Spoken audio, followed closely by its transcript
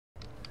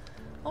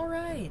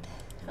Alright,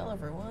 hello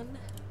everyone.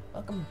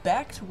 Welcome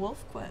back to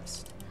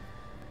Wolfquest.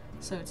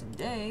 So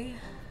today,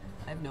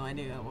 I have no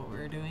idea what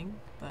we're doing,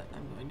 but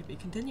I'm going to be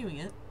continuing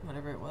it,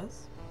 whatever it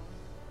was.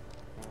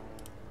 So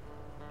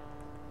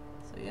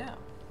yeah.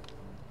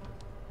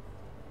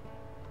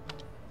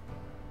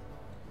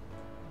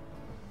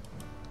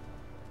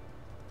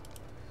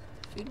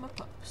 Feed my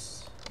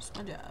pups. That's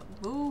my job.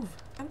 Move!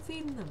 I'm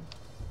feeding them.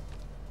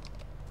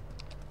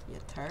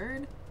 You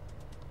turd.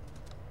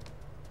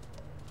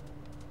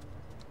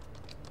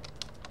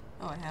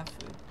 Oh, I have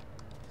food.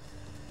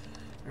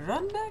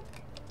 Run back!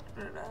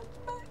 Run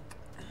back!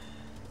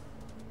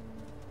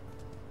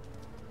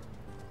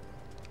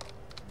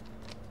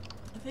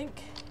 I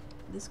think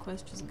this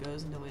quest just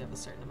goes until we have a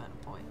certain amount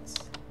of points.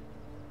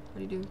 What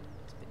do you do?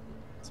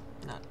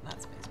 Not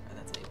spacebar,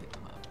 that's how you pick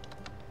them up.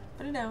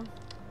 Put it down.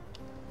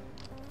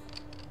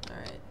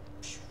 Alright.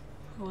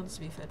 Who wants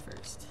to be fed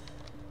first?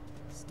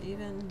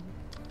 Steven.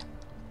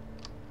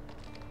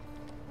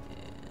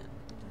 And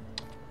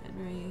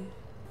Henry.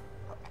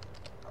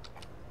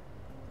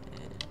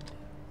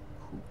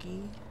 And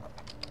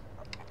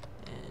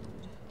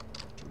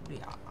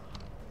Julia.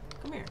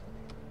 Come here.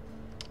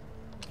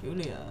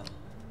 Julia.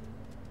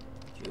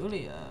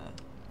 Julia.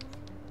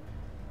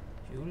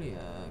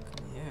 Julia,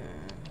 come here.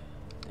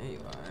 There you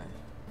are.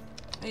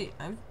 Wait,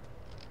 I'm...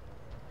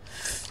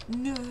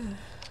 No.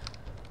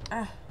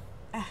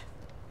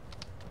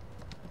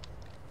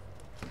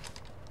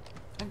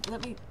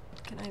 Let me...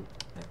 Can I...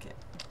 Okay.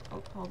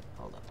 Oh,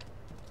 hold up.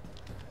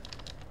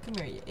 Come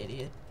here, you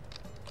idiot.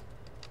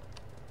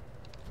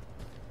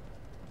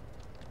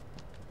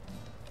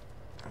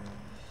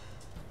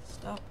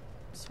 Stop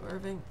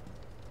swerving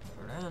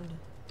around.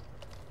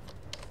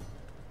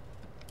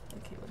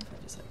 Okay, what if I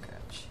just like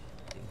crouch?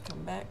 I can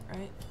come back,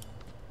 right?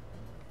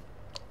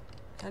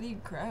 How do you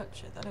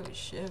crouch? I thought it was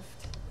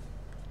shift.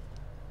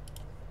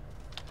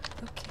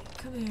 Okay,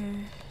 come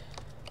here.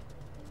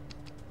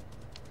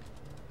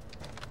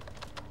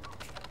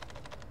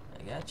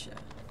 I gotcha.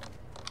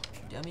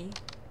 Dummy.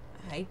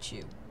 I hate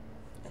you.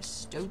 That's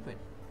stupid.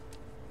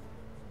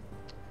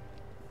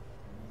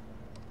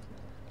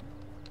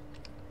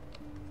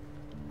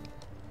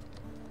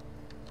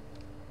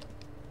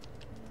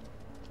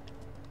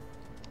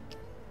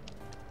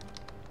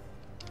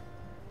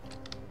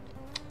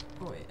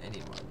 Oh wait, I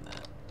need more than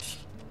that.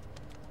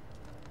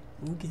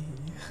 Okay.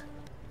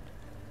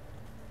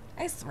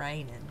 It's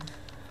raining.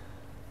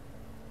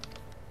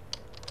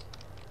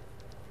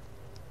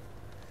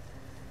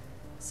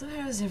 So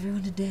how's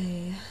everyone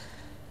today?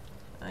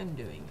 I'm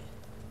doing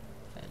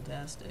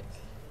fantastic.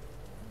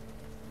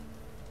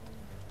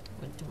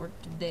 Went to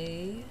work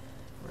today.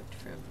 Worked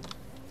from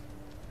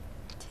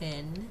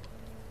 10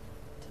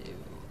 to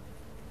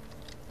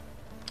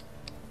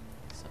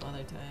some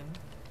other time.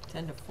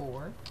 10 to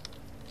 4.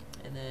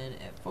 And then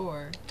at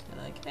 4,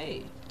 they're like, hey,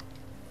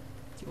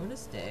 do you want to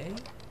stay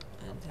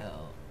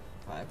until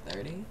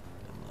 5:30?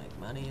 I'm like,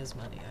 money is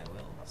money, I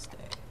will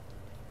stay.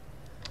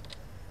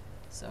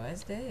 So I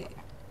stayed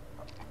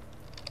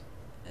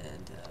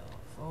until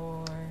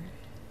 4,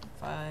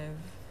 5,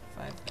 5:30.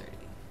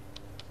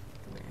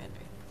 Come here,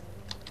 Henry.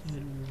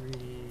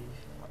 Henry.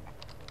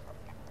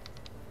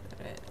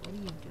 Alright, what are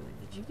you doing?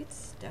 Did you get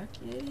stuck,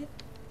 you idiot?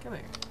 Come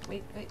here.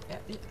 Wait.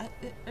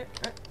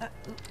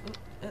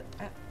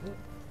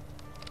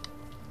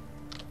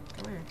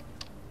 Come here.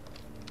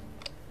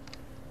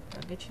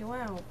 I'll get you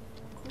out.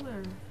 Come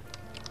here.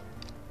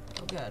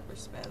 Oh god, we're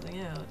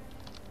spazzing out.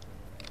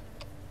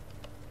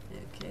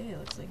 Okay,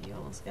 looks like you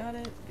almost got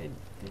it. Good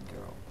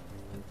girl.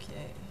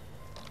 Okay.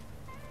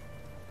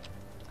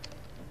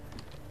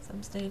 So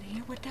I'm staying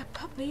here with the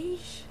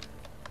puppies.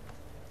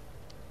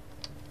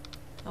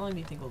 How long do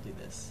you think we'll do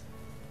this?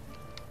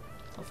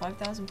 Till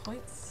 5,000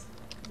 points?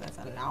 That's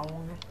a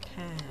long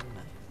time.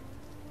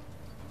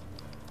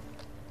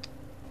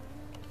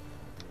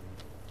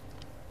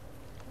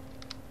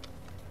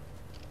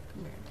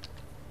 Come here.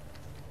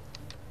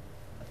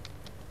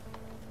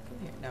 Come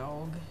here,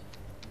 dog.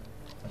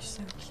 You're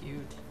so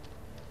cute.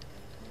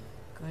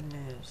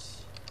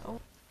 Goodness. Oh,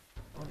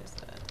 what is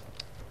that?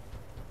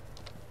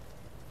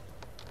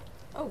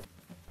 Oh,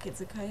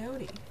 it's a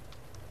coyote.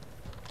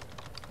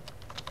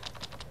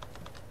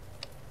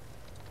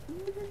 You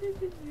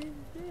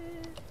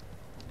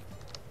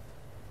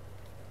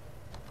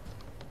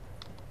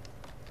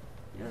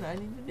know what I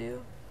need to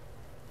do?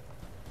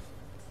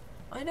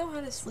 I know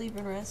how to sleep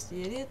and rest,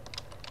 you idiot.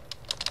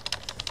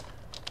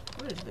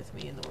 What is with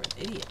me in the word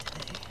idiot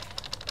today?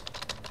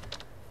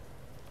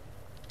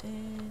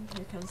 And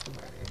here comes the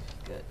murder.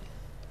 Good.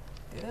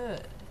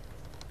 Good.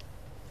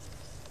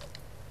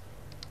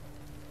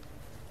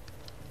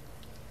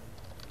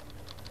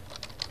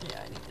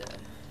 Yeah, I need to...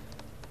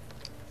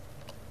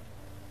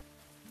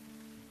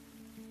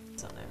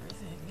 It's on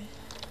everything.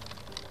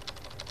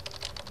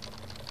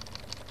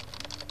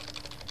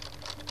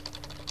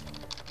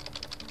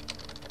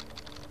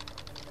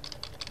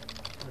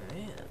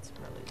 Alright, that's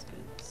probably as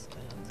good as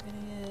I'm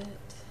gonna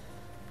get.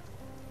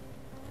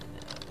 And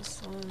now this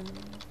one.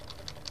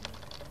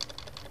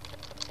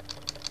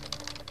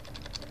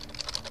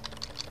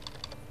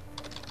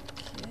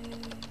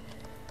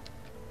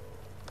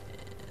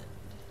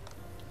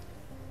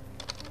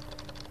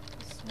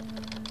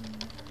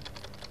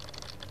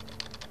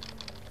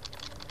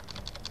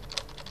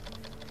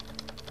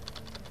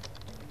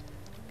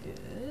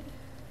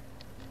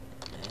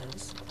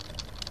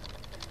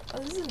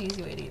 this is an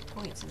easy way to get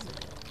points, isn't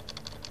it?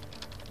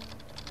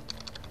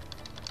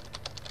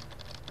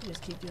 You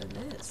just keep doing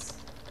this.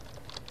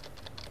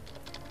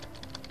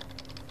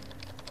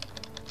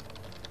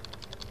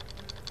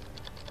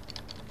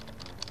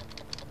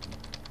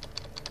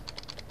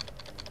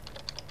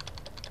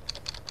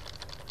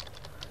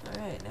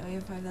 Alright, now we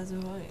have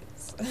 5,000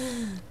 points.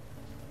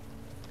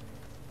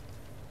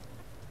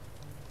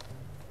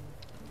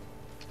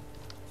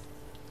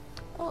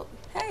 Oh,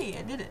 hey,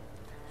 I did it.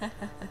 I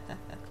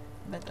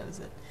bet that was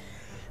it.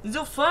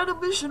 The final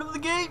mission of the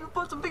game. You're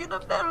supposed to pick it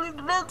up now to leave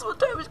the den. So what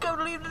time is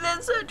coming to leave the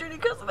den? So journey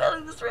across the valley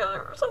of this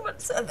river. Someone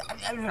said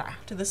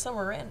to the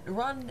summer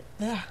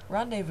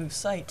rendezvous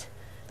site.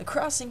 The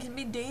crossing can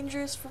be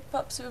dangerous for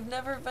pups who have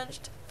never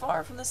ventured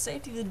far from the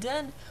safety of the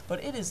den,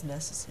 but it is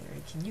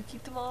necessary. Can you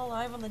keep them all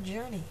alive on the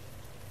journey?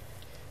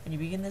 When you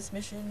begin this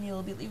mission,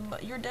 you'll be leaving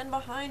your den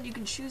behind. You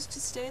can choose to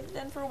stay in the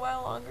den for a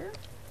while longer.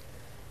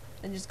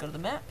 Then just go to the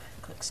map,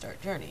 click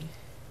Start Journey.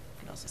 You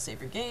can also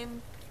save your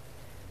game,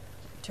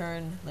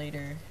 return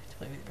later to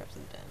play with the pups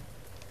in the den.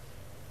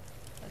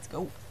 Let's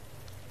go.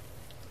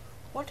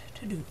 What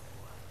to do?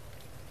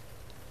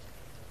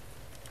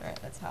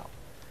 Alright, that's how.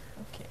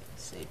 Okay,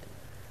 save it.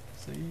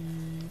 Save.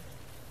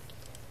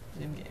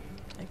 Zoom game.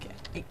 Okay,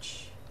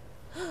 H.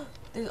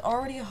 There's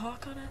already a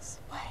hawk on us?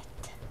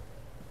 What?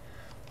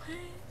 What?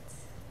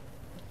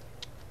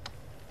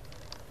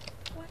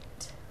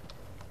 What?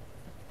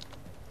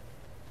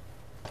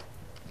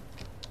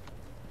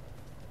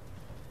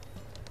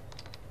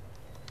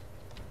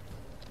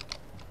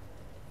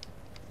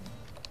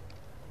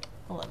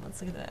 Hold on,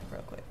 let's look at the map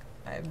real quick.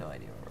 I have no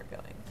idea where we're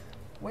going.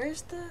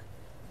 Where's the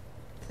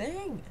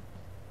thing?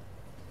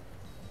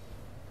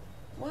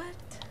 What?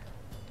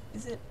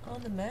 Is it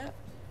on the map?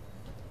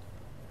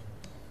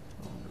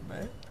 On the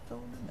map? On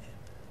the map.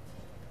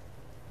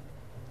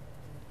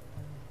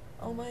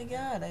 Oh my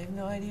god, I have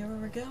no idea where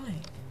we're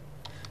going.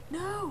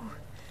 No!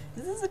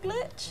 Is this a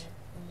glitch?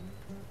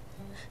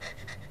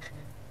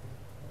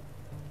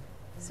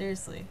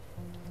 Seriously.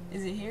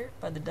 Is it here?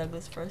 By the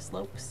Douglas Fir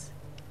slopes?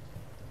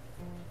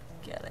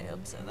 God, I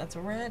hope so. That's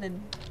where we're headed.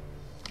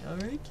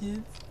 Alright,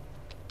 kids.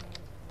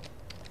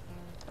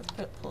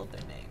 Let's pull up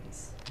their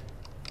names.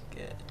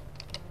 Good.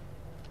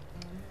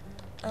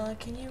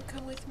 Can you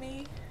come with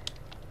me?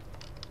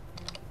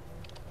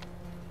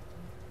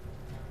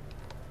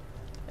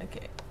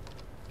 Okay.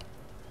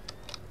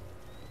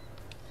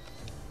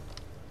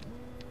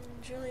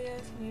 Julia,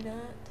 can you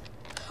not?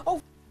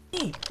 Oh,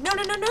 me! No,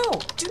 no, no, no!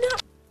 Do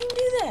not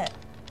do that!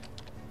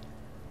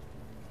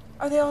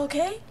 Are they all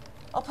okay?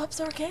 All pups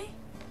are okay?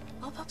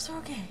 All pups are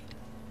okay.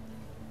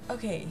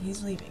 Okay,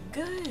 he's leaving.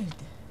 Good.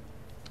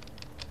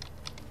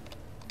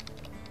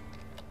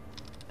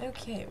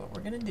 Okay, what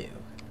we're gonna do.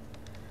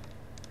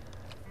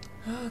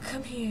 Oh,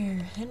 come here,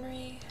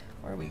 Henry.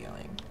 Where are we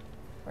going?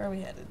 Where are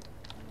we headed?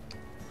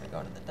 We're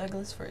going to the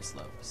Douglas Fir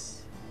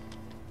slopes.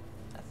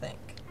 I think.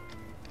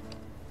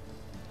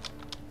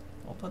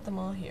 We'll put them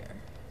all here.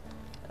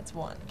 That's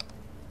one.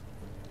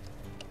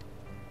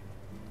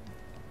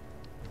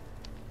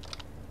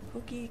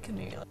 Pookie, come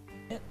here.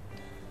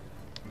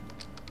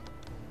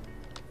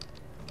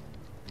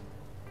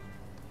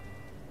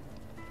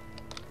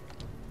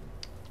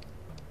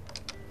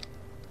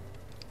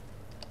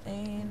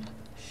 And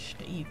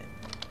Steven.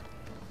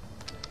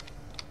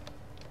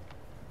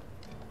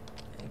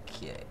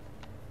 Okay.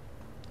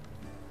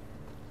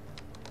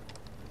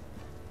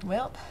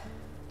 Well,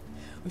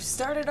 we've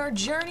started our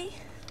journey.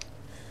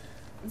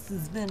 This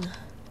has been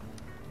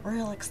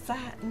real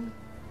exciting.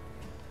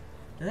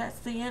 That's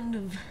the end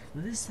of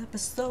this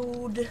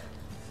episode.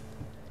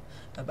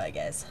 Bye-bye,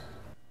 guys.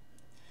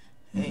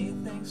 Hey,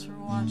 thanks for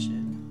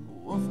watching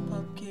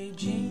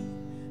wolfpupKG.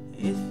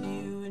 If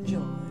you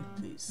enjoyed,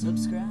 please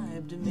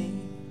subscribe to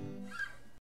me.